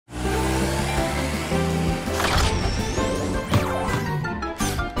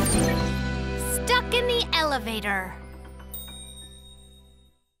elevator.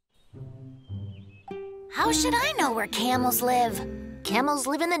 How should I know where camels live? Camels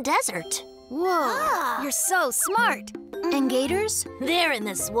live in the desert. Whoa, you're so smart. And gators? They're in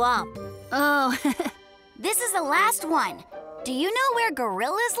the swamp. Oh. This is the last one. Do you know where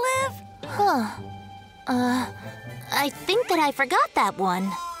gorillas live? I think that I forgot that one.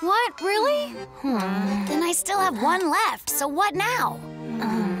 What, really? Then I still have one left, so what now?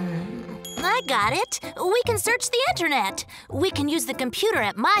 I got it. We can search the internet. We can use the computer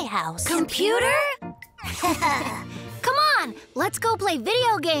at my house. Computer? Come on, let's go play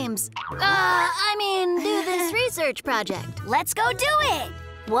video games. Do this research project. Let's go do it.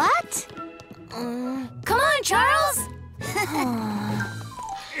 What? Come on, Charles.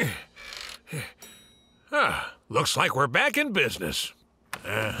 Looks like we're back in business.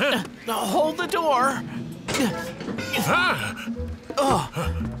 Hold the door.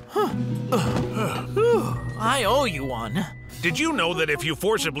 I owe you one. Did you know that if you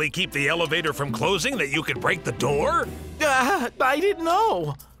forcibly keep the elevator from closing that you can break the door? I didn't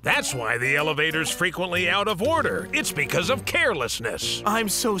know. That's why the elevator's frequently out of order. It's because of carelessness. I'm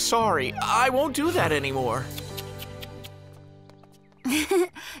so sorry. I won't do that anymore.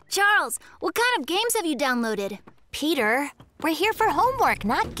 Charles, what kind of games have you downloaded? Peter, we're here for homework,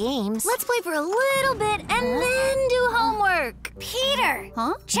 not games. Let's play for a little bit and then do homework. Peter!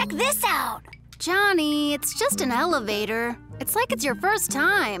 Huh? Check this out. Johnny, it's just an elevator. It's like it's your first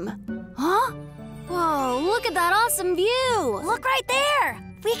time. Huh? Whoa, look at that awesome view. Look right there.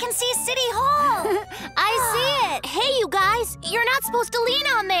 We can see City Hall. I see it. Hey, you guys, you're not supposed to lean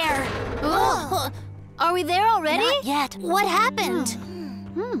on there. Are we there already? Not yet. What happened?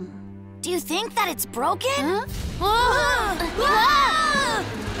 Do you think that it's broken?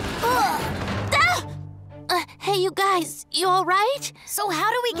 Hey, you guys, you all right? So how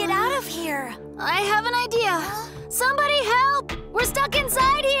do we get out of here? I have an idea. Somebody help! We're stuck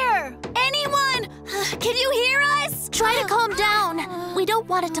inside here! Anyone? Can you hear us? Try to calm down. We don't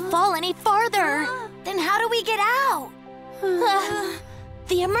want it to fall any farther. Then how do we get out?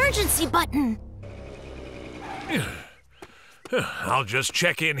 The emergency button. I'll just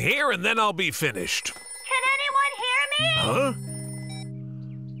check in here and then I'll be finished. Can anyone hear me? Huh?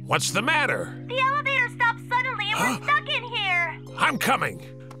 What's the matter? The elevator stopped suddenly and we're stuck in here. I'm coming.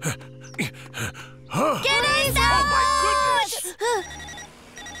 Get us out! Oh, my goodness!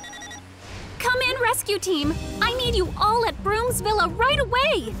 Come in, rescue team. I need you all at Broom's villa right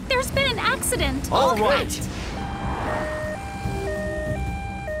away. There's been an accident. All right.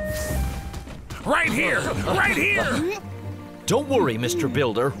 Right here! Right here! Don't worry, Mr.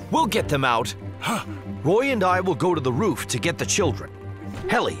 Builder. We'll get them out. Roy and I will go to the roof to get the children.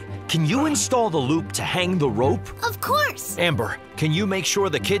 Helly, can you install the loop to hang the rope? Of course. Amber, can you make sure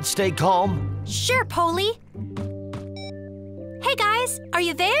the kids stay calm? Sure, Poli. Hey guys, are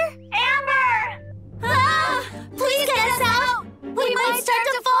you there? Amber! Please get us out! We might start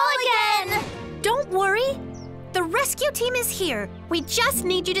to fall again! Don't worry. The rescue team is here. We just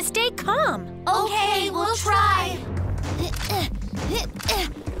need you to stay calm. Okay, we'll try.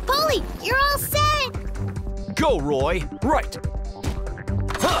 Poli, you're all set! Go, Roy. Right.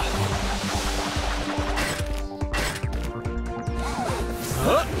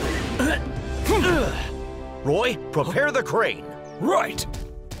 Roy, prepare the crane. Right.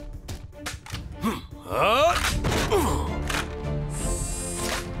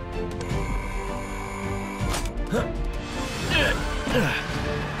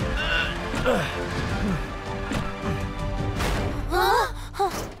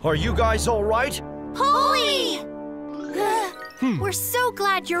 Are you guys all right? Poli! We're so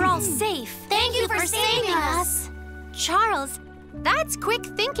glad you're all safe. Thank you for saving us. Charles, that's quick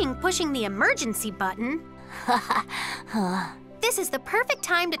thinking pushing the emergency button. This is the perfect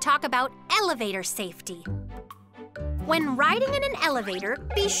time to talk about elevator safety. When riding in an elevator,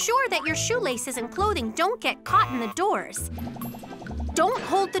 be sure that your shoelaces and clothing don't get caught in the doors. Don't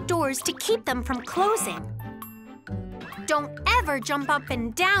hold the doors to keep them from closing. Don't ever jump up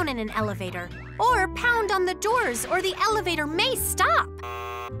and down in an elevator or pound on the doors or the elevator may stop.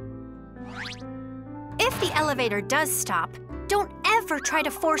 If the elevator does stop, don't ever try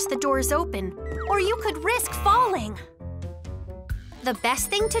to force the doors open or you could risk falling. The best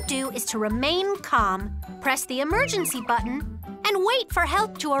thing to do is to remain calm, press the emergency button, and wait for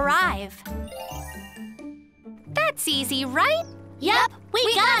help to arrive. That's easy, right? Yep,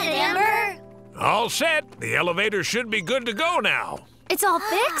 we got it, Amber. All set. The elevator should be good to go now. It's all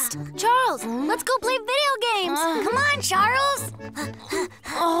fixed? Charles, let's go play video games. Come on, Charles.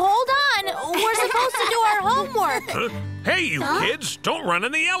 Hold on. We're supposed to do our homework. Huh? Hey, you kids, don't run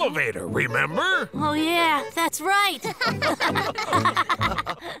in the elevator, remember? Oh, yeah, that's right.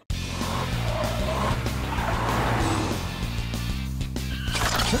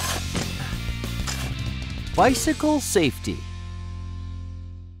 Bicycle safety.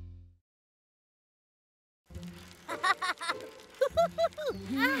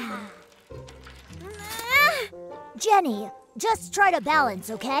 Jenny, just try to balance,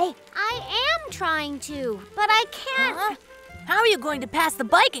 okay? I am trying to, but I can't. Huh? How are you going to pass the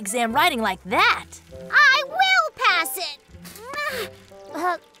bike exam riding like that? I will pass it.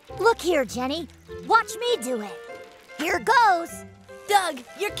 Look here, Jenny. Watch me do it. Here goes. Doug,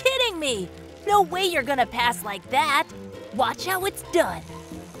 you're kidding me. No way you're gonna pass like that. Watch how it's done.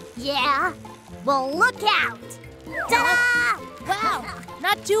 Yeah? Well, look out. Ta-da! Wow,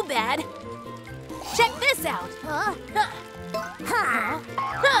 not too bad. Check this out. Huh? Huh.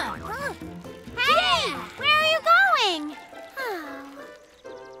 Hey, where are you going?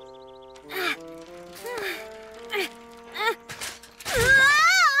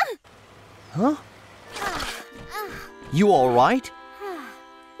 Huh? You all right?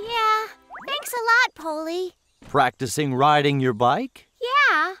 Yeah, thanks a lot, Poli. Practicing riding your bike?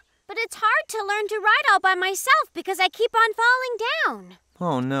 Yeah, but it's hard to learn to ride all by myself because I keep on falling down.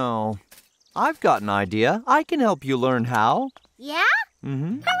 Oh no. I've got an idea. I can help you learn how. Yeah?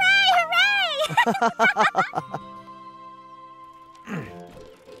 Mm-hmm. Hooray, hooray!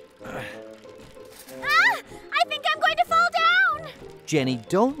 I think I'm going to fall down. Jenny,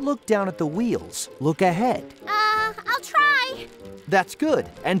 don't look down at the wheels. Look ahead. I'll try. That's good.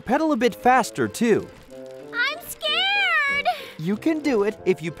 And pedal a bit faster, too. I'm scared. You can do it.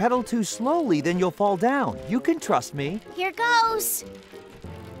 If you pedal too slowly, then you'll fall down. You can trust me. Here goes.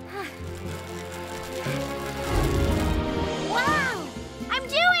 Wow, I'm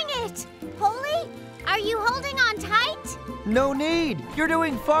doing it. Poli, are you holding on tight? No need. You're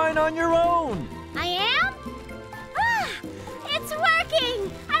doing fine on your own. I am? It's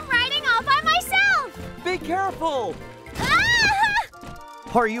working. I'm riding all by myself. Be careful.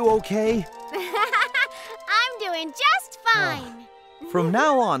 Ah! Are you okay? I'm doing just fine. From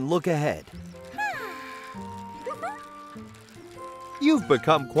now on, look ahead. You've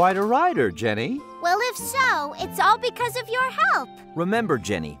become quite a rider, Jenny. Well, if so, it's all because of your help. Remember,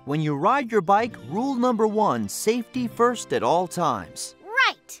 Jenny, when you ride your bike, rule number 1, safety first at all times.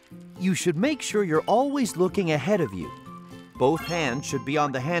 Right. You should make sure you're always looking ahead of you. Both hands should be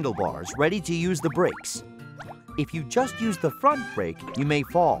on the handlebars, ready to use the brakes. If you just use the front brake, you may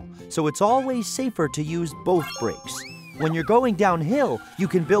fall, so it's always safer to use both brakes. When you're going downhill, you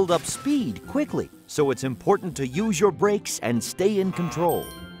can build up speed quickly, so it's important to use your brakes and stay in control.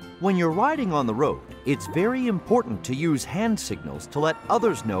 When you're riding on the road, it's very important to use hand signals to let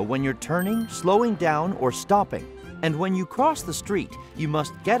others know when you're turning, slowing down, or stopping. And when you cross the street, you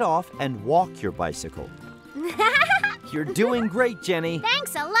must get off and walk your bicycle. You're doing great, Jenny.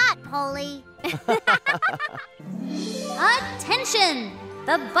 Thanks a lot, Poli. Attention!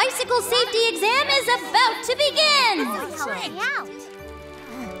 The bicycle safety exam is about to begin! Hurry out.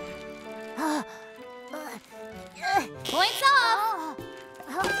 Points off!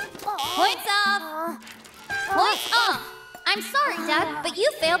 Points off! Points off! I'm sorry, Doug, but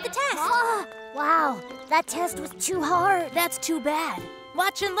you failed the test. Wow, that test was too hard. That's too bad.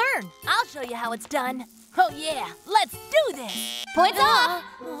 Watch and learn. I'll show you how it's done. Oh yeah, let's do this. Points off!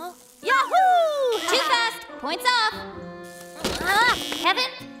 Yahoo! Too fast! Points off!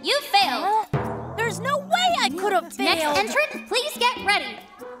 Kevin, you failed. There's no way I could have failed. Next entrant, please get ready.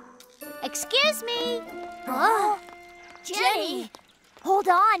 Excuse me. Jenny, Hold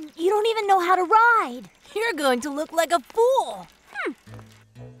on, you don't even know how to ride. you're going to look like a fool.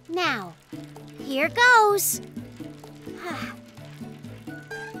 Now, here goes.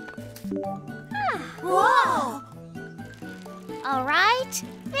 Whoa! All right,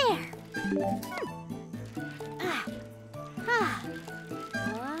 there.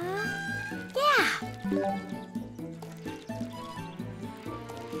 Yeah.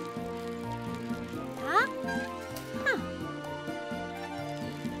 Huh? Huh?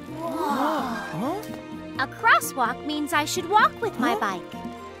 A crosswalk means I should walk with my bike.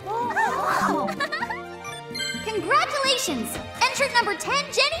 Congratulations! Entrant number 10,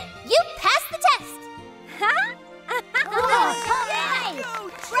 Jenny, you passed the test. Yay!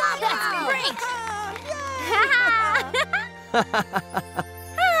 That's great!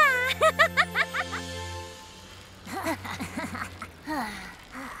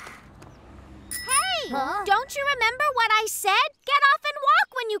 Hey, don't you remember what I said? Get off and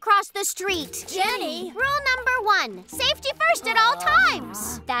walk when you cross the street. Jenny! Rule number 1, safety first at all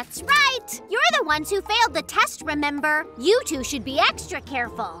times. That's That's right. You're the ones who failed the test, remember? You two should be extra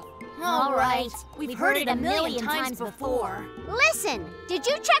careful. All right. We've heard it a million times before. Listen, did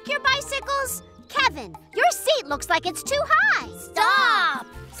you check your bicycles? Kevin, your seat looks like it's too high. Stop!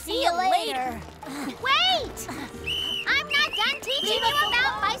 See you later. Wait! I'm not done teaching you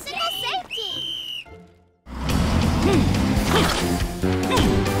about bicycle safety.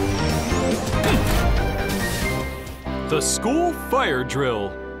 The school fire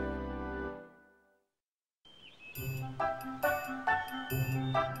drill.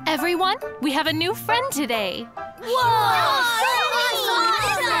 Everyone, we have a new friend today.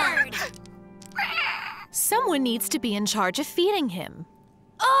 Someone needs to be in charge of feeding him.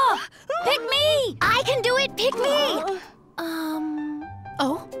 Oh, pick me! I can do it, pick me!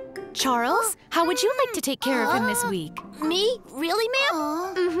 Oh, Charles, how would you like to take care of him this week? Me? Really,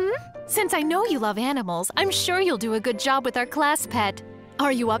 ma'am? Mm-hmm. Since I know you love animals, I'm sure you'll do a good job with our class pet.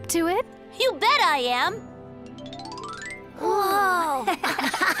 Are you up to it? You bet I am. Whoa!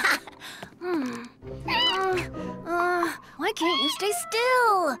 Why can't you stay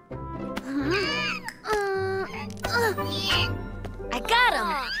still? I got him.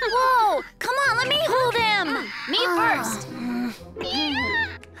 Whoa! Come on, let me hold him. Me first.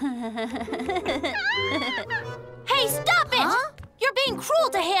 Hey, stop it! Huh? You're being cruel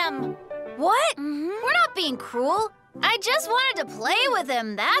to him. What? We're not being cruel. I just wanted to play with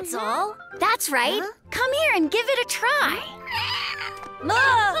him, that's all. That's right. Huh? Come here and give it a try. No,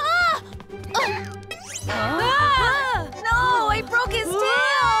 I broke his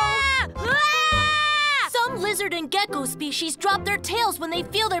tail. Some lizard and gecko species drop their tails when they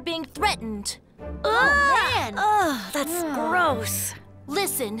feel they're being threatened. Man! That's gross.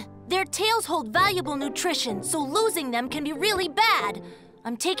 Listen, their tails hold valuable nutrition, so losing them can be really bad.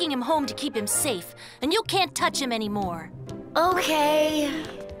 I'm taking him home to keep him safe, and you can't touch him anymore. Okay.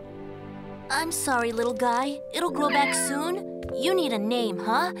 I'm sorry, little guy. It'll grow back soon. You need a name,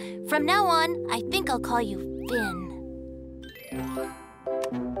 huh? From now on, I think I'll call you Finn.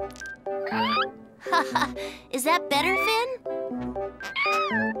 Is that better, Finn?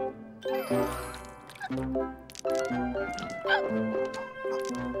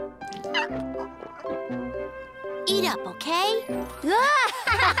 Eat up, okay?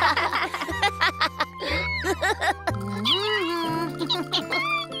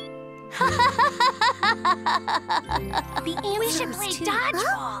 We should play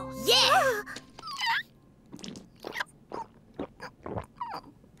dodgeball. Yeah!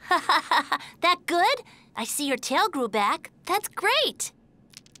 That good? I see your tail grew back. That's great.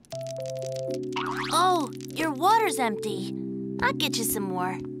 Oh, your water's empty. I'll get you some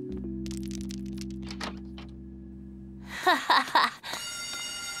more.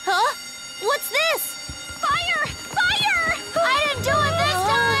 Huh? What's this? Fire! Fire! I didn't do it this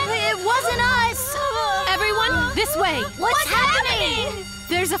time! It wasn't us! Everyone, this way! What's happening?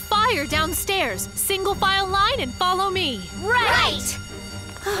 There's a fire downstairs. Single file line and follow me. Right!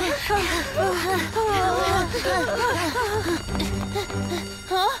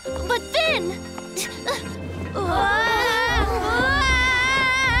 Huh? But Finn!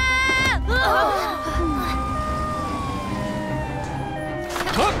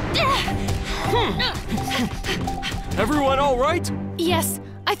 Everyone all right? Yes,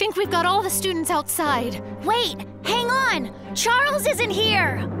 I think we've got all the students outside. Wait, hang on. Charles isn't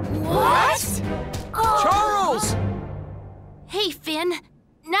here. What? Charles! Hey, Finn.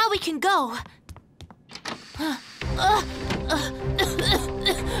 Now we can go.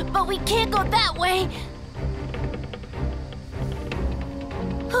 But we can't go that way.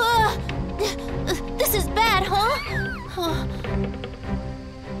 This is bad, huh?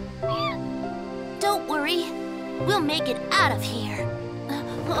 Don't worry. We'll make it out of here.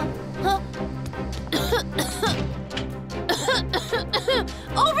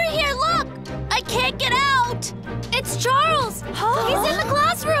 Over here, look! I can't get out! It's Charles! He's in the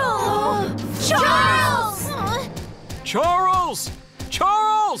classroom! Charles! Charles!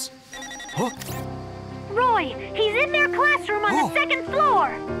 Charles! Huh? Roy, he's in their classroom on the second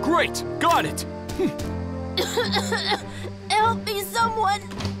floor. Great, got it. Help me, someone!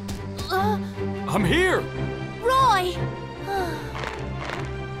 I'm here. Roy!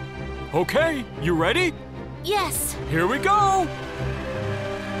 Okay, you ready? Yes. Here we go.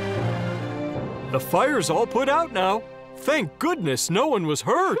 The fire's all put out now. Thank goodness no one was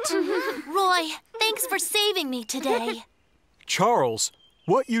hurt. Roy, thanks for saving me today. Charles,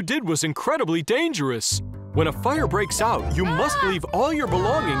 what you did was incredibly dangerous. When a fire breaks out, you must leave all your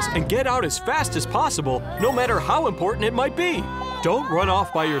belongings and get out as fast as possible, no matter how important it might be. Don't run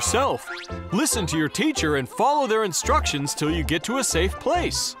off by yourself. Listen to your teacher and follow their instructions till you get to a safe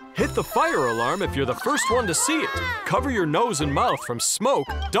place. Hit the fire alarm if you're the first one to see it. Cover your nose and mouth from smoke,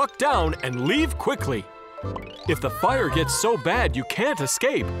 duck down, and leave quickly. If the fire gets so bad you can't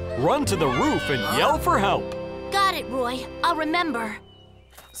escape, run to the roof and yell for help. Got it, Roy. I'll remember.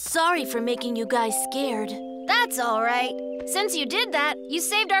 Sorry for making you guys scared. That's all right. Since you did that, you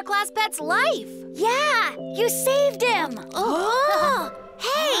saved our class pet's life. Yeah, you saved him. Oh.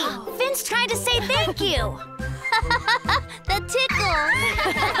 Hey, Finn's trying to say thank you. The tickle.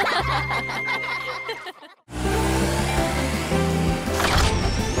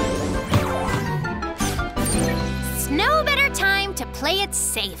 It's no better time to play it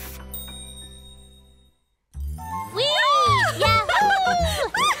safe. Whee! Yahoo!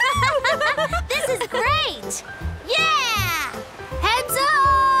 This is great! Yeah! Heads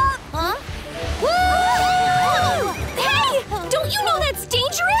up! Huh? Woo! Hey! Don't you know that's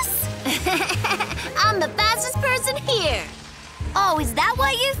dangerous? I'm the fastest person here. Oh, is that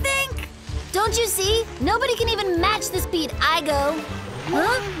what you think? Don't you see? Nobody can even match the speed I go.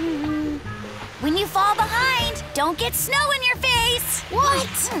 Huh? When you fall behind, don't get snow in your face!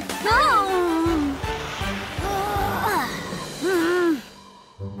 What? No!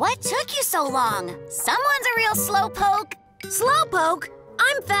 What took you so long? Someone's a real slowpoke. Slowpoke?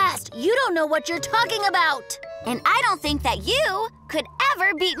 I'm fast. You don't know what you're talking about. And I don't think that you could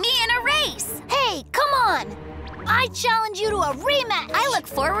ever beat me in a race. Hey, come on. I challenge you to a rematch. I look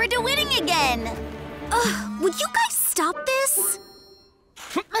forward to winning again. Would you guys stop this?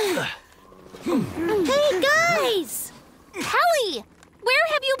 Hey, guys! Helly! Where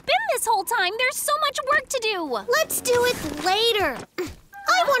have you been this whole time? There's so much work to do. Let's do it later.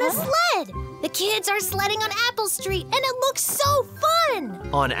 I want a sled. The kids are sledding on Apple Street, and it looks so fun.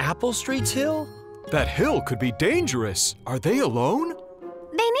 On Apple Street's hill? That hill could be dangerous. Are they alone?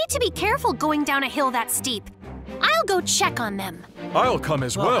 They need to be careful going down a hill that steep. I'll go check on them. I'll come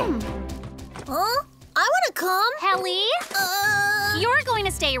as well. Huh? I want to come. Helly, you're going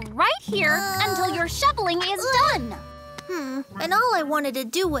to stay right here until your shoveling is done. And all I wanted to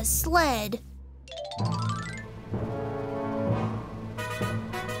do was sled.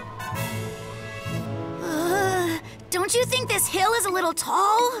 Don't you think this hill is a little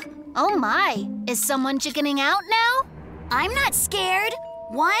tall? Oh my, is someone chickening out now? I'm not scared.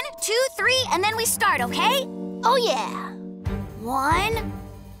 1, 2, 3, and then we start, okay? Oh yeah. 1,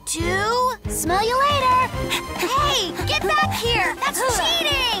 2. Smell you later. Hey, get back here. That's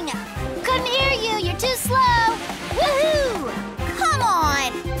cheating. Couldn't hear you, you're too slow. Woohoo! Come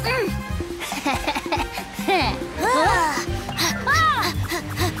on.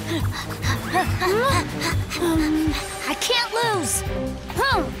 I can't lose.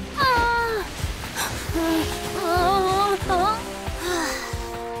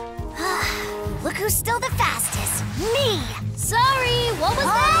 Look who's still the fastest. Me. Sorry, what was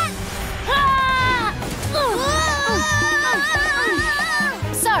that?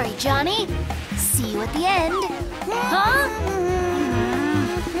 Sorry, Johnny. See you at the end. Huh?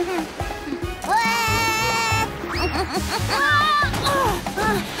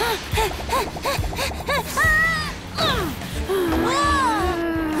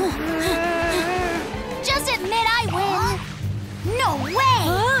 Just admit I win. No way.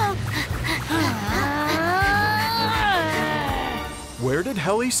 Where did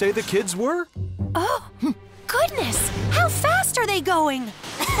Helly say the kids were? Oh, goodness! How fast are they going?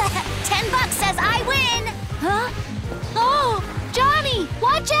 $10 says I win. Huh? Oh, Johnny,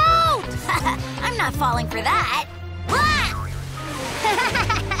 watch out! I'm not falling for that.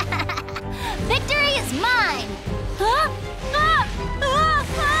 Victory is mine. Huh?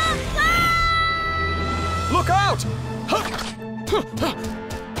 Look out!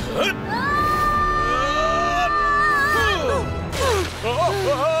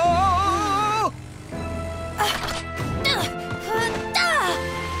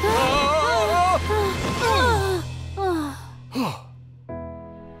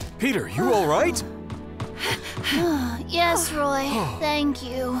 Peter, you all right? Yes, Roy. Thank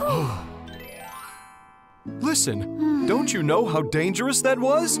you. Listen, don't you know how dangerous that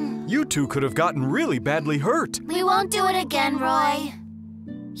was? You two could have gotten really badly hurt. We won't do it again, Roy.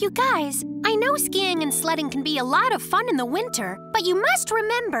 You guys, I know skiing and sledding can be a lot of fun in the winter, but you must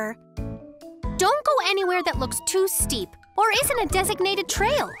remember, don't go anywhere that looks too steep or isn't a designated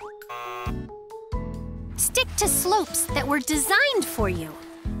trail. Stick to slopes that were designed for you.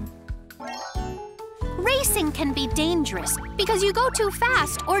 Racing can be dangerous because you go too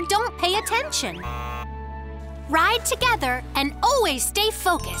fast or don't pay attention. Ride together and always stay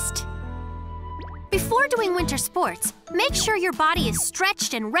focused. Before doing winter sports, make sure your body is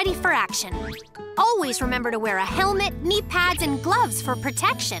stretched and ready for action. Always remember to wear a helmet, knee pads, and gloves for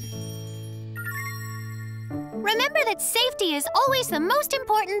protection. Remember that safety is always the most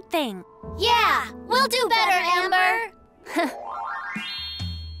important thing. Yeah, we'll do better, Amber.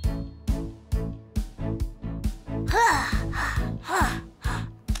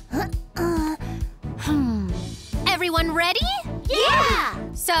 Everyone ready? Yeah!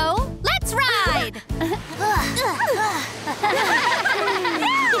 So, let's ride!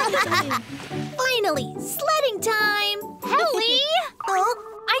 Finally, sledding time! Helly!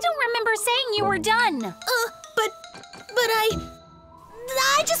 I don't remember saying you were done. But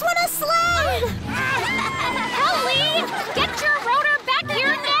I just want to sled! Helly! Get your rotor back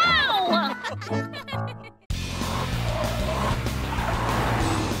here now!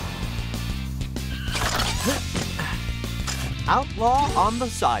 Outlaw on the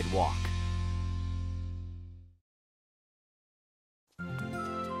sidewalk.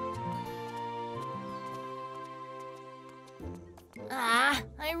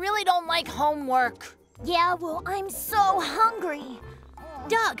 I really don't like homework. Yeah, well, I'm so hungry.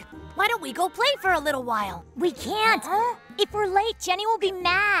 Doug, why don't we go play for a little while? We can't. If we're late, Jenny will be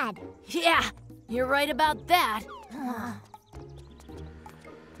mad. Yeah, you're right about that.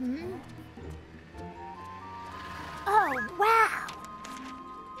 Oh, wow.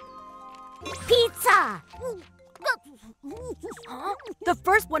 Pizza! Huh? The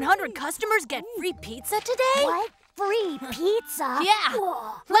first 100 customers get free pizza today? What? Free pizza? Yeah.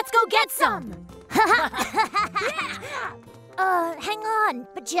 Whoa. Let's go get some. Hang on,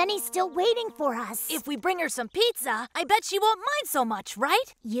 but Jenny's still waiting for us. If we bring her some pizza, I bet she won't mind so much,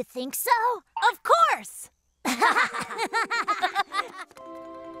 right? You think so? Of course.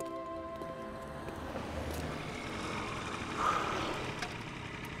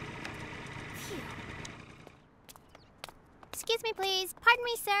 Excuse me, please. Pardon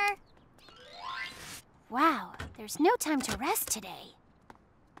me, sir. Wow, there's no time to rest today.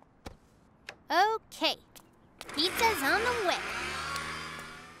 Okay, pizza's on the way.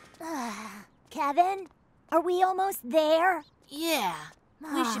 Kevin, are we almost there? Yeah,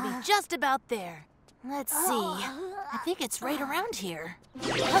 we should be just about there. Let's see. I think it's right around here.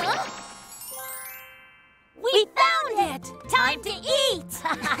 We found it! Time to eat!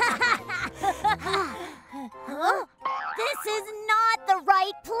 Huh? This is not the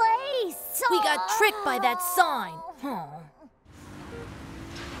right place! We got tricked by that sign.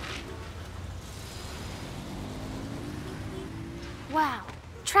 Wow,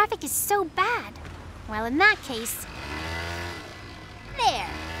 traffic is so bad. Well, in that case, there.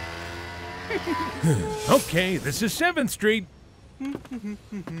 Okay, this is 7th Street.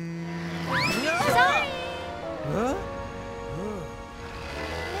 Sorry. Huh?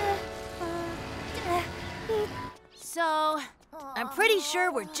 So, I'm pretty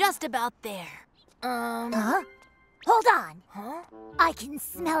sure we're just about there. Huh? Hold on. Huh? I can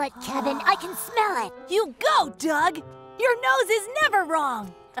smell it, Kevin. I can smell it. You go, Doug! Your nose is never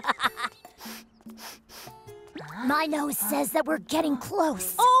wrong! My nose says that we're getting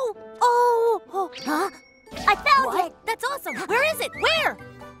close. Oh! Huh? I found it! That's awesome! Where is it? Where?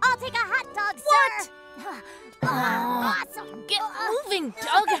 I'll take a hot dog, What? sir! Awesome! Get moving,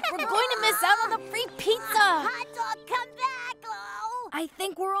 Doug! We're going to miss out on the free pizza! Hot dog, come back! Oh. I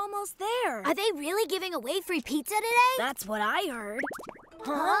think we're almost there. Are they really giving away free pizza today? That's what I heard.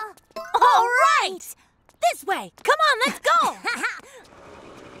 Huh? All right! This way! Come on, let's go!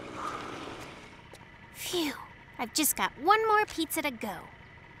 Phew, I've just got one more pizza to go.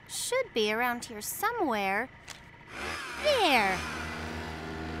 Should be around here somewhere. There.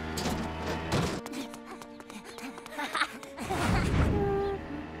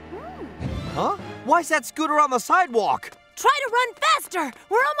 Huh? Why's that scooter on the sidewalk? Try to run faster!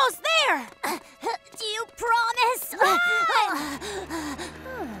 We're almost there! Do you promise?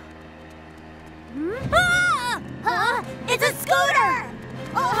 Huh? It's a scooter!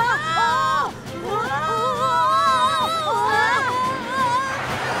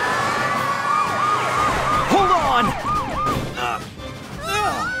 Hold on!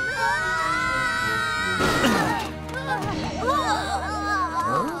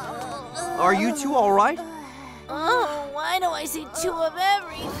 Are you two all right? Oh, why do I see two of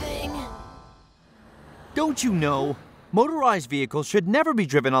everything? Don't you know? Motorized vehicles should never be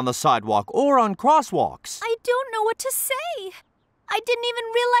driven on the sidewalk or on crosswalks. I don't know what to say. I didn't even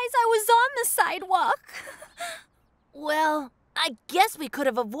realize I was on the sidewalk. Well, I guess we could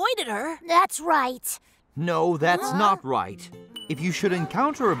have avoided her. That's right. No, that's not right. If you should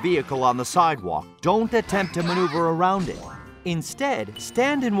encounter a vehicle on the sidewalk, don't attempt to maneuver around it. Instead,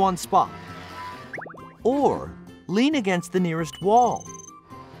 stand in one spot. Or lean against the nearest wall.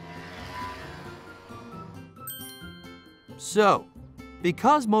 So,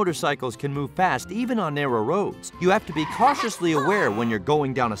 because motorcycles can move fast even on narrow roads, you have to be cautiously aware when you're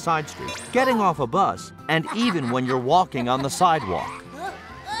going down a side street, getting off a bus, and even when you're walking on the sidewalk.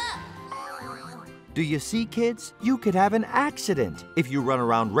 Do you see, kids? You could have an accident if you run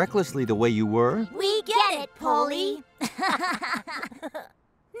around recklessly the way you were. We get it, Polly.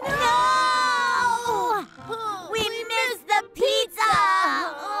 No! We missed the pizza!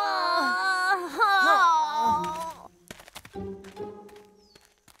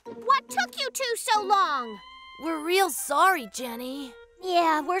 What took you two so long? We're real sorry, Jenny.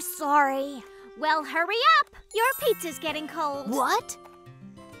 Yeah, we're sorry. Well, hurry up. Your pizza's getting cold. What?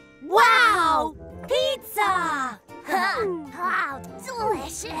 Wow! Pizza! Wow,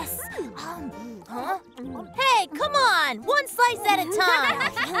 delicious! Hey, come on! One slice at a time!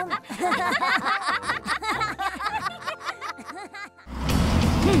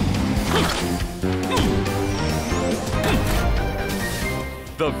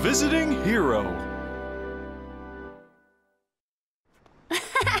 The Visiting Hero.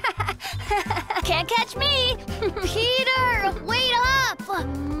 Can't catch me! Peter, wait up!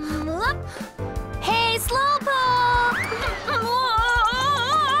 Hey, Slowpoke!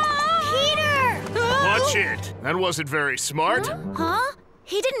 Peter! Watch it. That wasn't very smart. Huh?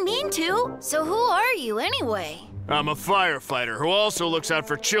 He didn't mean to. So who are you anyway? I'm a firefighter who also looks out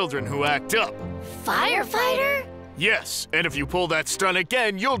for children who act up. Firefighter? Yes, and if you pull that stunt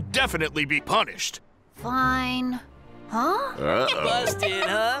again, you'll definitely be punished. Fine. Huh? Busted,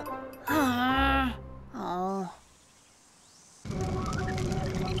 huh? Oh.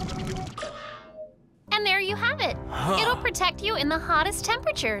 And there you have it. It'll protect you in the hottest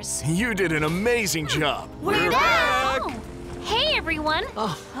temperatures. You did an amazing job. We're back! Oh. Hey, everyone.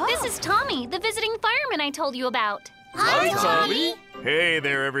 This is Tommy, the visiting fireman I told you about. Hi, Tommy. Hey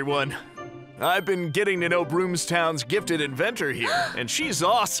there, everyone. I've been getting to know Broomstown's gifted inventor here, and she's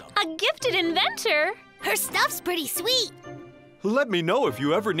awesome. A gifted inventor? Her stuff's pretty sweet. Let me know if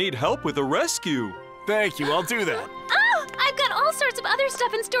you ever need help with a rescue. Thank you, I'll do that. Oh, I've got all sorts of other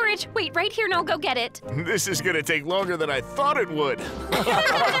stuff in storage. Wait, right here and I'll go get it. This is gonna take longer than I thought it would.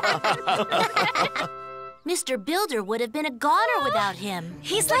 Mr. Builder would have been a goner without him.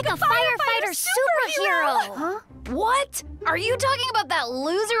 He's like a firefighter superhero! Huh? What? Are you talking about that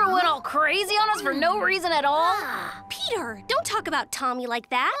loser who went all crazy on us for no reason at all? Peter, don't talk about Tommy like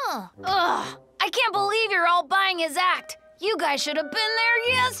that. Ugh, I can't believe you're all buying his act. You guys should have been there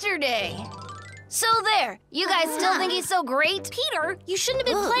yesterday. So there, you guys still think he's so great? Peter, you shouldn't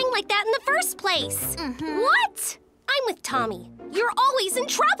have been playing like that in the first place. What? I'm with Tommy. You're always in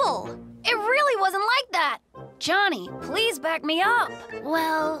trouble. It really wasn't like that. Johnny, please back me up.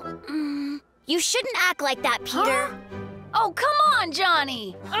 Well, you shouldn't act like that, Peter. Oh, come on,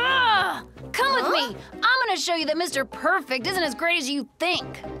 Johnny. Come with me. I'm gonna show you that Mr. Perfect isn't as great as you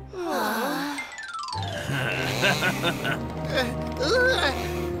think.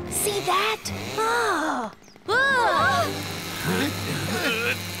 See that?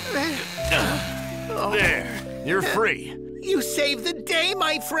 There, you're free. You saved the day,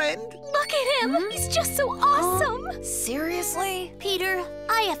 my friend. Look at him. He's just so awesome. Seriously? Peter,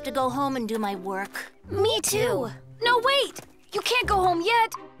 I have to go home and do my work. Me too. No, wait. You can't go home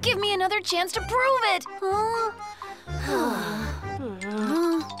yet. Give me another chance to prove it.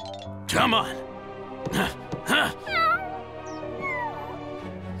 Come on.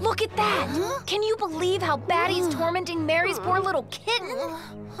 Look at that. Can you believe how bad he's tormenting Mary's poor little kitten?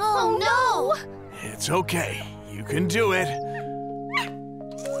 Oh, no. It's okay. You can do it.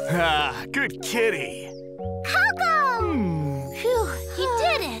 Ah, good kitty. How come? Phew, he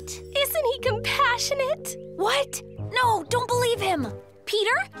did it. Isn't he compassionate? What? No, don't believe him.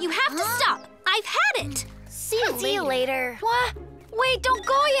 Peter, you have to stop. I've had it. See you later. What? Wait, don't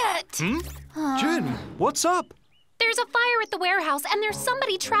go yet. Jen, what's up? There's a fire at the warehouse and there's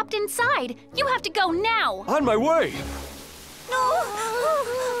somebody trapped inside. You have to go now. On my way.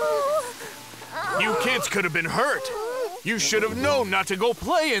 You kids could have been hurt. You should have known not to go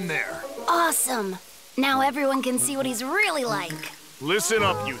play in there. Awesome. Now everyone can see what he's really like. Listen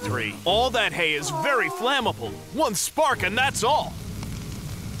up, you three. All that hay is very flammable. One spark and that's all.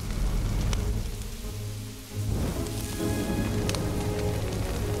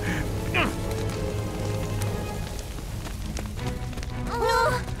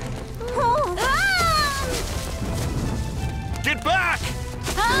 Get back!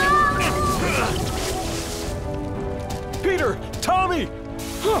 Peter,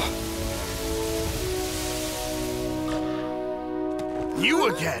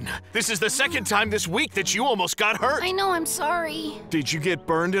 You again! This is the second time this week that you almost got hurt. I know, I'm sorry. Did you get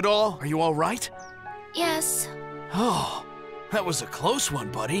burned at all? Are you all right? Yes. Oh, that was a close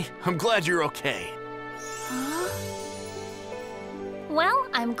one, buddy. I'm glad you're okay. Well,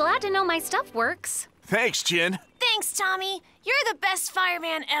 I'm glad to know my stuff works. Thanks, Jin. Thanks, Tommy. You're the best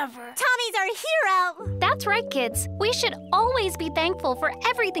fireman ever. Tommy's our hero! That's right, kids. We should always be thankful for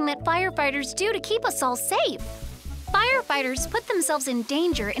everything that firefighters do to keep us all safe. Firefighters put themselves in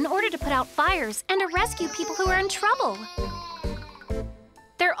danger in order to put out fires and to rescue people who are in trouble.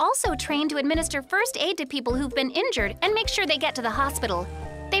 They're also trained to administer first aid to people who've been injured and make sure they get to the hospital.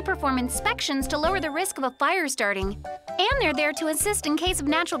 They perform inspections to lower the risk of a fire starting. And they're there to assist in case of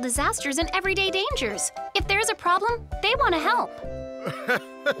natural disasters and everyday dangers. If there's a problem, they want to help.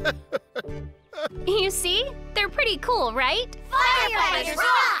 You see? They're pretty cool, right? Firefighters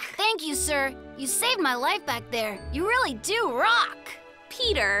rock! Thank you, sir. You saved my life back there. You really do rock.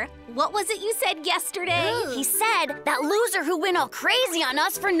 Peter, what was it you said yesterday? He said that loser who went all crazy on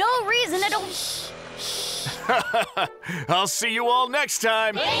us for no reason at all. I'll see you all next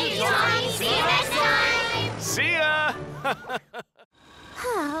time. Hey, Tommy. See you next time. See ya.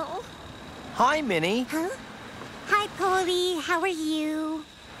 Oh. Hi, Minnie. Huh? Hi, Poli. How are you?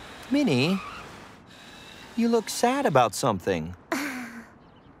 Minnie, you look sad about something.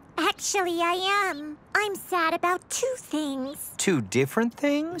 Actually, I am. I'm sad about two things. Two different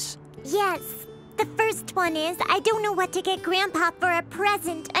things? Yes. The first one is I don't know what to get Grandpa for a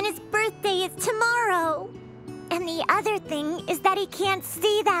present, and his birthday is tomorrow. And the other thing is that he can't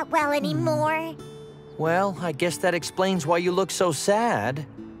see that well anymore. Well, I guess that explains why you look so sad.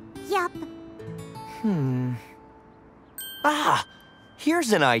 Yup. Ah,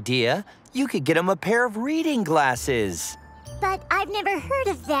 here's an idea. You could get him a pair of reading glasses. But I've never heard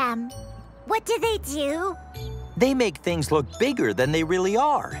of them. What do they do? They make things look bigger than they really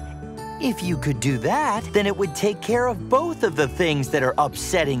are. If you could do that, then it would take care of both of the things that are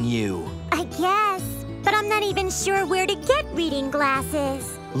upsetting you. I guess. But I'm not even sure where to get reading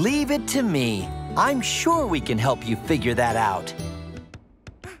glasses. Leave it to me. I'm sure we can help you figure that out.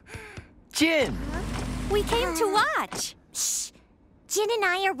 Jin! We came to watch. Shh. Jin and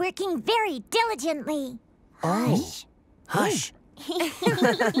I are working very diligently. Oh. Hush.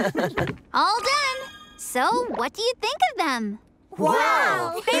 All done. So, what do you think of them?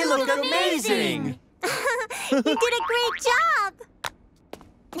 Wow! They look amazing! You did a great job!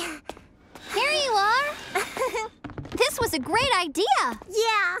 Here you are. This was a great idea.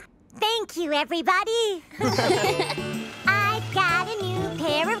 Yeah. Thank you, everybody. I got a new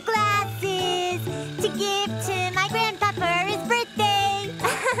pair of glasses to give to my grandpa for his birthday.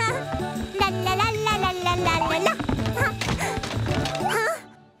 La la la la la la la la la. Huh?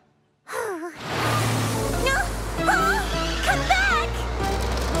 No! Oh, come back!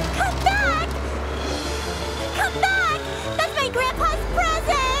 Come back! Come back! That's my grandpa's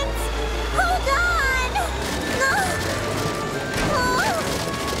present! Hold on! No!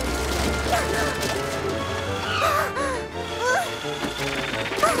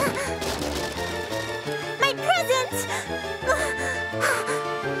 My present!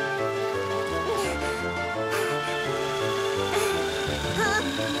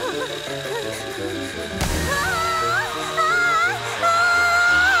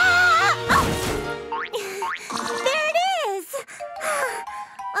 There it is!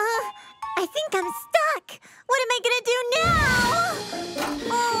 I think I'm stuck. What am I gonna do now?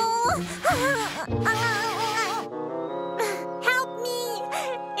 Help me!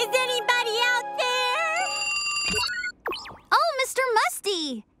 Is anybody out there? Oh, Mr.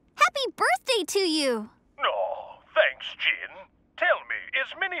 Musty. Happy birthday to you. Oh, thanks, Jin. Tell me,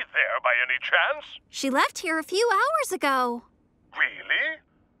 is Minnie there by any chance? She left here a few hours ago. Really?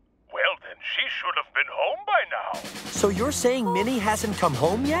 Well, then she should have been home by now. So you're saying Minnie hasn't come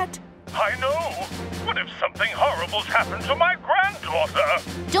home yet? I know. What if something horrible's happened to my granddaughter?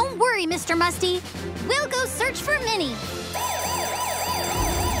 Don't worry, Mr. Musty. We'll go search for Minnie.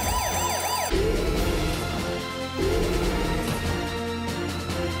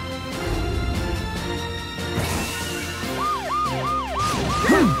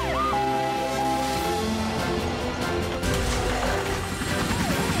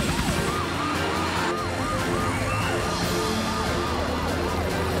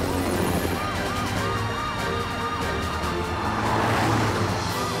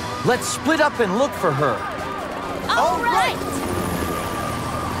 Let's split up and look for her. All right.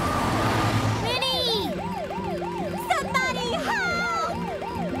 Minnie! Somebody help!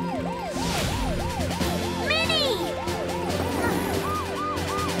 Minnie!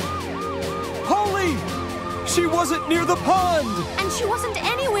 She wasn't near the pond! And she wasn't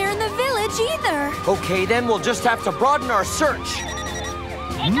anywhere in the village either. Okay, then we'll just have to broaden our search.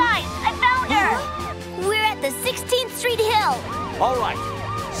 Hey guys, I found her! We're at the 16th Street Hill. All right,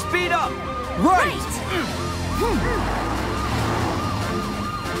 speed up. Right!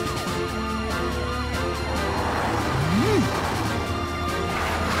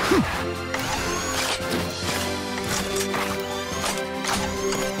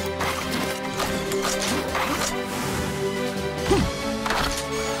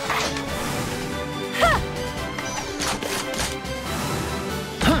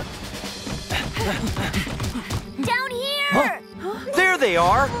 Down here! There they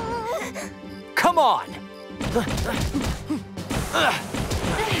are. Come on.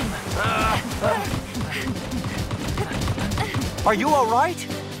 Are you all right?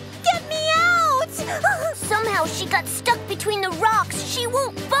 Get me out! Somehow she got stuck between the rocks. She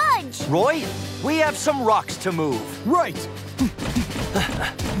won't budge. Roy, we have some rocks to move. Right!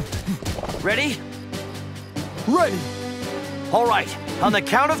 Ready? Ready! All right, on the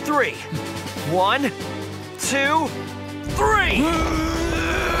count of 3. 1, 2, 3!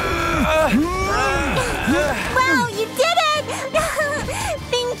 Wow, you did it!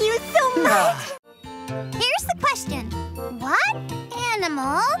 Thank you so much! Here's the question. What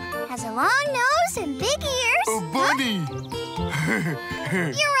animal has a long nose and big ears? A bunny!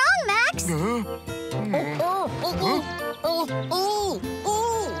 You're wrong, Max!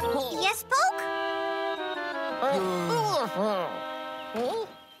 Yes, Poke?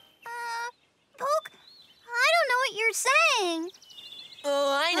 Poke, I don't know what you're saying.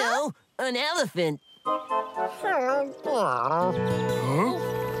 Oh, I know. An elephant.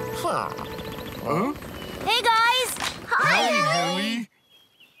 Hey, guys! Hi! Helly?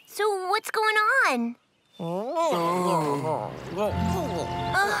 So, what's going on?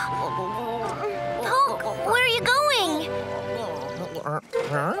 Poke, where are you going?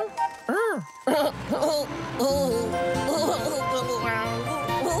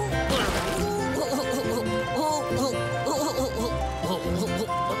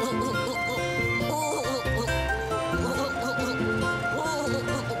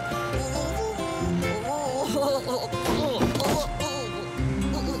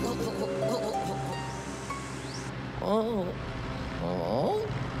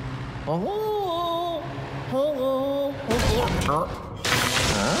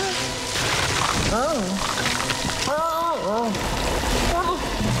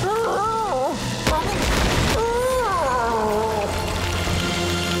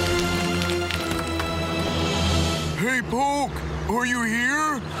 Hey, Poke, are you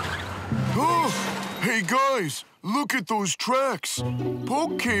here? Oh, hey, guys, look at those tracks.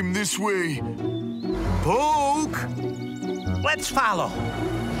 Poke came this way. Poke! Let's follow.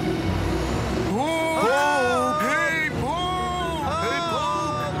 Poke! Hey, Poke! Hey,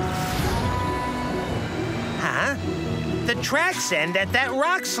 Poke! Huh? The tracks end at that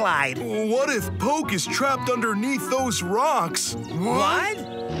rock slide. What if Poke is trapped underneath those rocks? What?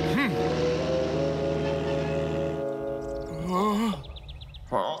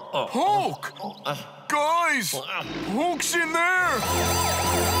 Poke! Guys! Poke's in there!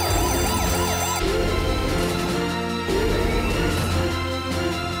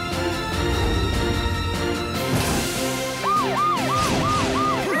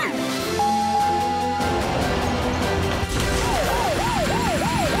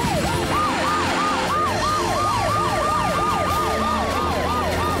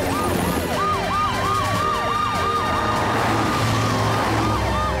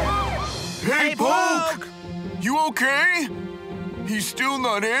 Hey, Poke! You okay? He's still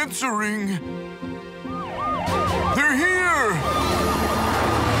not answering. They're here!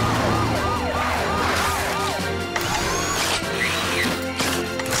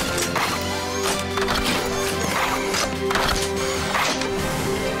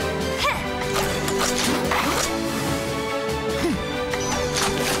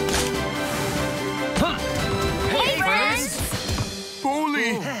 Hey, friends!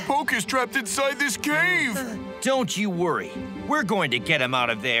 Poli, Poke is trapped inside this cave. Don't you worry. We're going to get him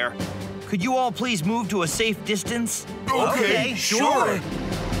out of there. Could you all please move to a safe distance? Okay, sure.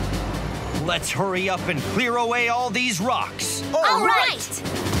 Let's hurry up and clear away all these rocks. All right!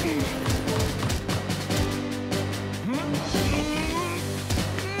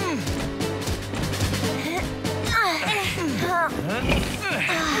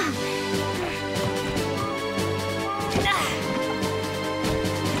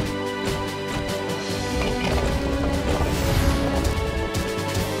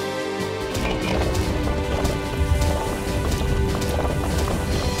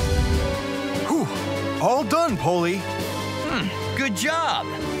 All done, Poli. Good job.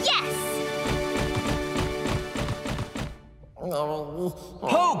 Yes!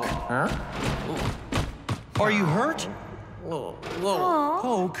 Poke! Are you hurt?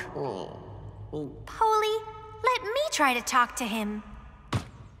 Poke. Poli, let me try to talk to him.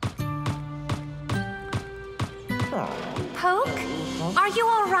 Poke, are you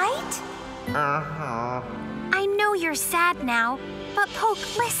all right? I know you're sad now, but Poke,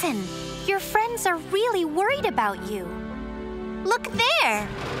 listen. Your friends are really worried about you. Look there.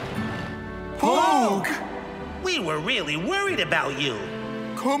 Poke! We were really worried about you.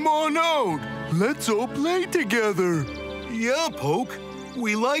 Come on out. Let's all play together. Yeah, Poke.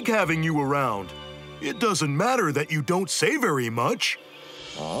 We like having you around. It doesn't matter that you don't say very much.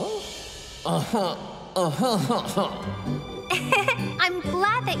 I'm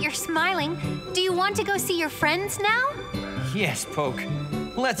glad that you're smiling. Do you want to go see your friends now? Yes, Poke.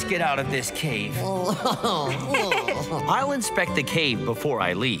 Let's get out of this cave. I'll inspect the cave before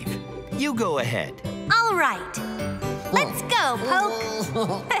I leave. You go ahead. All right. Let's go, Poke.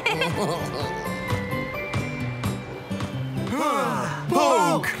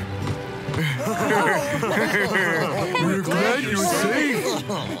 Poke! We're glad you're safe.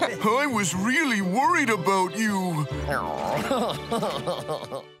 I was really worried about you. My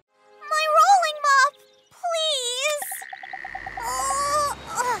rolling mop, please.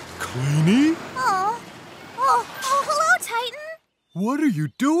 Queenie? Oh, hello, Titan. What are you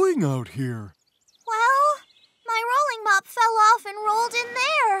doing out here? Well, my rolling mop fell off and rolled in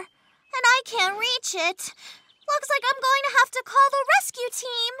there, and I can't reach it. Looks like I'm going to have to call the rescue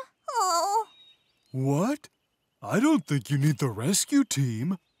team. Oh. What? I don't think you need the rescue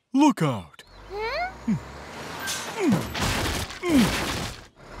team. Look out.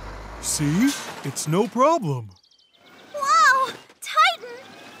 See? It's no problem. Wow, Titan,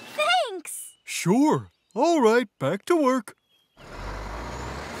 thanks. Sure. All right, back to work.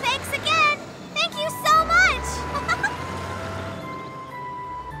 Thanks again. Thank you so much.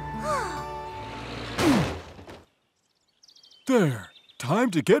 There.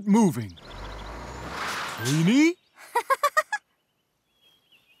 Time to get moving. Queenie?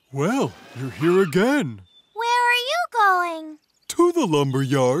 Well, you're here again. Where are you going? To the lumber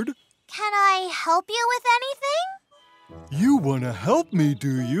yard. Can I help you with anything? You want to help me,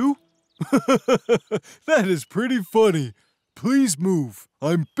 do you? That is pretty funny. Please move.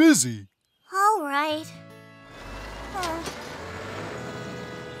 I'm busy. All right.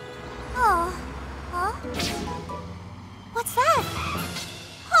 What's that?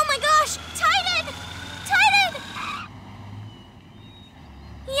 Oh my gosh! Titan! Titan!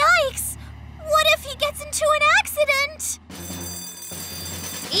 Yikes! What if he gets into an accident?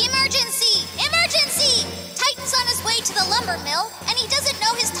 Emergency! Emergency! Titan's on his way to the lumber mill, and he doesn't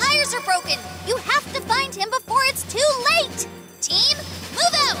know his tires are broken. You have to find him before it's too late. Team,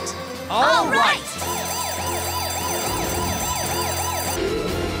 move out! All right.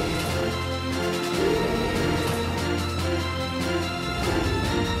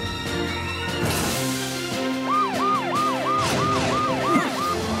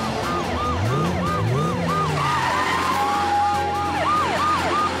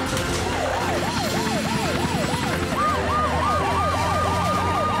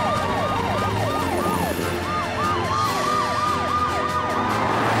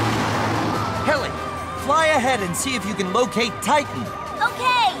 Helly, fly ahead and see if you can locate Titan.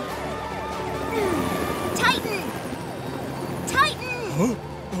 Okay. Titan! Titan! Huh?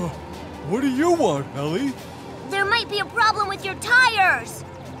 What do you want, Helly? There might be a problem with your tires.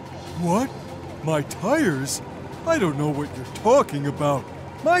 What? My tires? I don't know what you're talking about.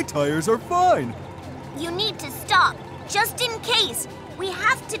 My tires are fine. You need to stop, just in case. We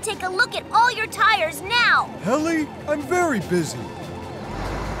have to take a look at all your tires now. Helly, I'm very busy.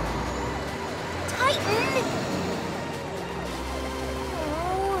 Titan!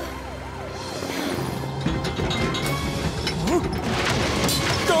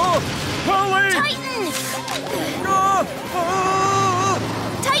 Helly! Titan!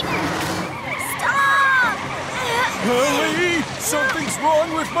 Titan! Stop! Helly! Something's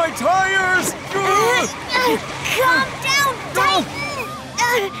wrong with my tires! Calm down,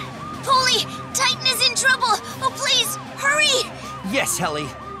 Titan! Poli, Titan is in trouble. Oh, please, hurry! Yes, Helly.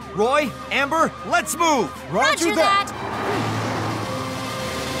 Roy, Amber, let's move! Roger that!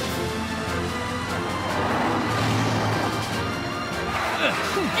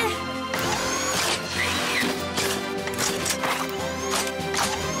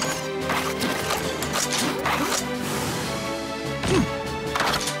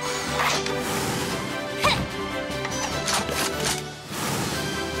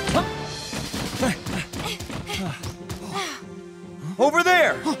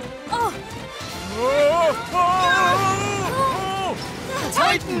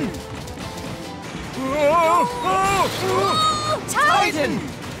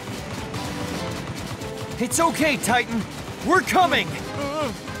 It's okay, Titan. We're coming.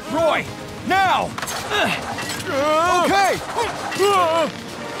 Roy, now! Okay!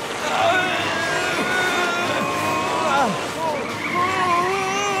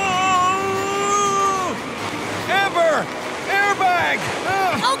 Amber! Airbag!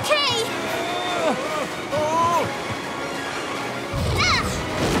 Okay!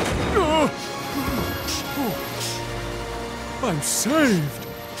 I'm saved.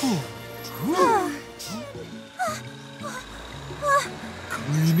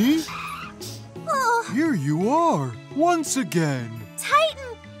 Queenie? Here you are, once again.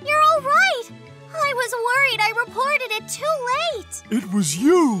 Titan, you're all right! I was worried I reported it too late! It was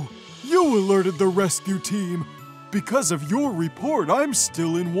you! You alerted the rescue team. Because of your report, I'm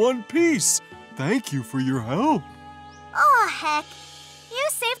still in one piece. Thank you for your help. Aw, heck. You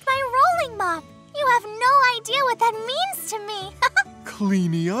saved my rolling mop. You have no idea what that means to me.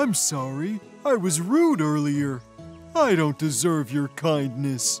 Queenie, I'm sorry. I was rude earlier. I don't deserve your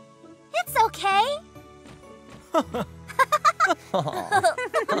kindness. It's okay.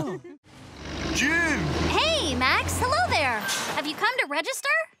 Jin! Hey, Max. Hello there. Have you come to register?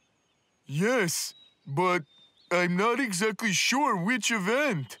 Yes, but I'm not exactly sure which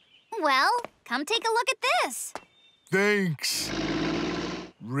event. Well, come take a look at this. Thanks.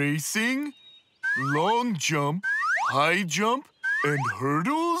 Racing, long jump, high jump, and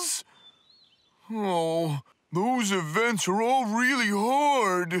hurdles? Oh, those events are all really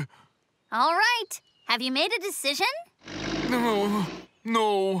hard. All right. Have you made a decision?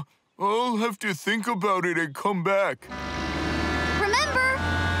 No. I'll have to think about it and come back. Remember,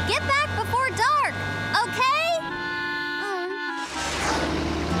 get back before dark, okay?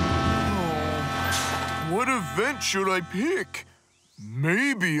 What event should I pick?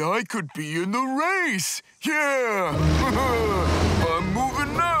 Maybe I could be in the race. Yeah! I'm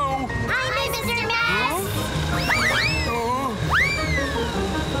moving now. Hi, Mr. Max!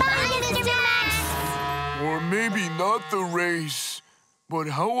 Bye, Mr. Max! Or maybe not the race. But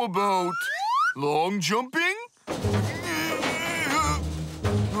how about long jumping?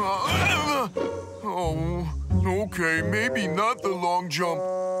 Oh, okay, maybe not the long jump.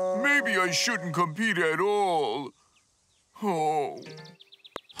 Maybe I shouldn't compete at all. Oh.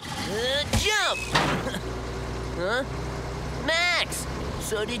 Jump! Huh? Max,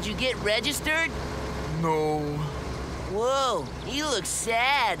 so did you get registered? No. Whoa, you look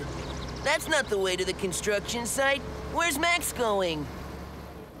sad. That's not the way to the construction site. Where's Max going?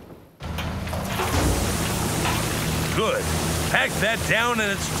 Good. Pack that down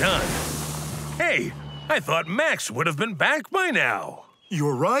and it's done. Hey, I thought Max would have been back by now.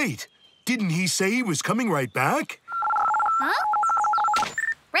 You're right. Didn't he say he was coming right back? Huh?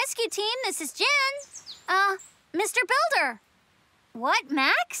 Rescue team, this is Jen. Mr. Builder. What,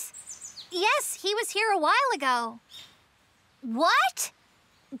 Max? Yes, he was here a while ago. What?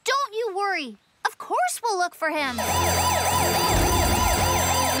 Don't you worry. Of course we'll look for him.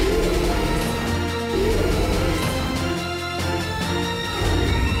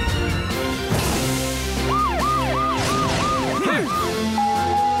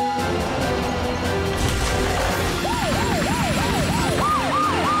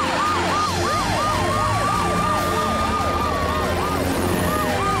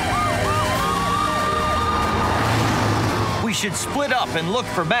 We should split up and look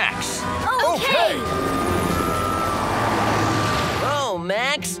for Max. Okay. Oh,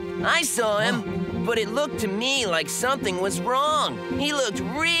 Max, I saw him, but it looked to me like something was wrong. He looked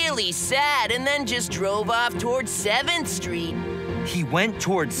really sad and then just drove off towards 7th Street. He went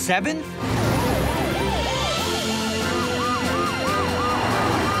towards 7th?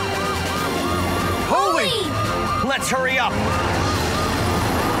 Holy! Let's hurry up.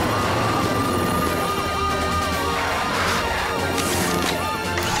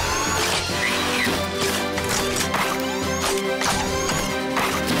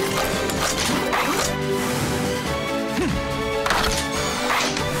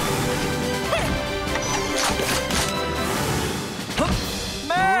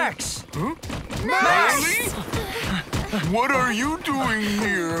 Max! Huh? Max! What are you doing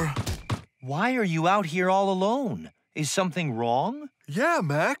here? Why are you out here all alone? Is something wrong? Yeah,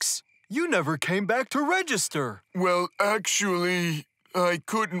 Max. You never came back to register. Well, actually, I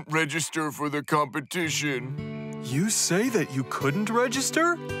couldn't register for the competition. You say that you couldn't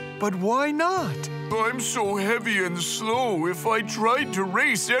register? But why not? I'm so heavy and slow. If I tried to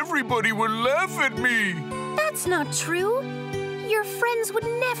race, everybody would laugh at me. That's not true. Your friends would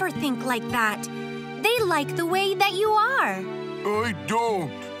never think like that. They like the way that you are. I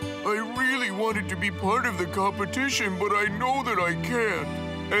don't. I really wanted to be part of the competition, but I know that I can't.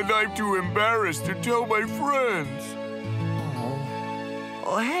 and I'm too embarrassed to tell my friends.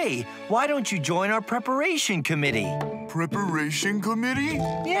 Oh, hey, why don't you join our preparation committee? Preparation committee?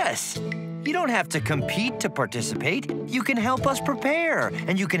 Yes. You don't have to compete to participate. You can help us prepare,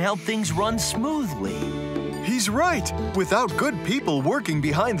 and you can help things run smoothly. He's right. Without good people working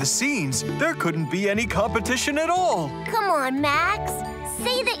behind the scenes, there couldn't be any competition at all. Come on, Max.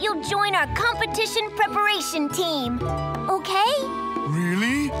 Say that you'll join our competition preparation team, okay?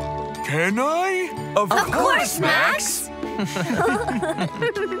 Really? Can I? Of course, Max!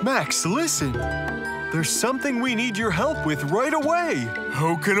 Max, listen. There's something we need your help with right away.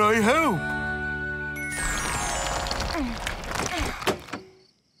 How can I help?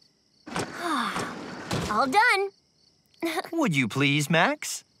 All done. Would you please,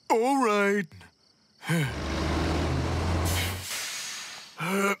 Max? All right.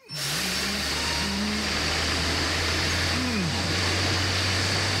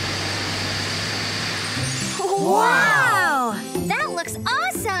 Wow! That looks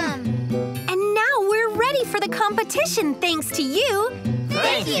awesome! And now we're ready for the competition thanks to you.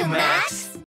 Thank you, Max.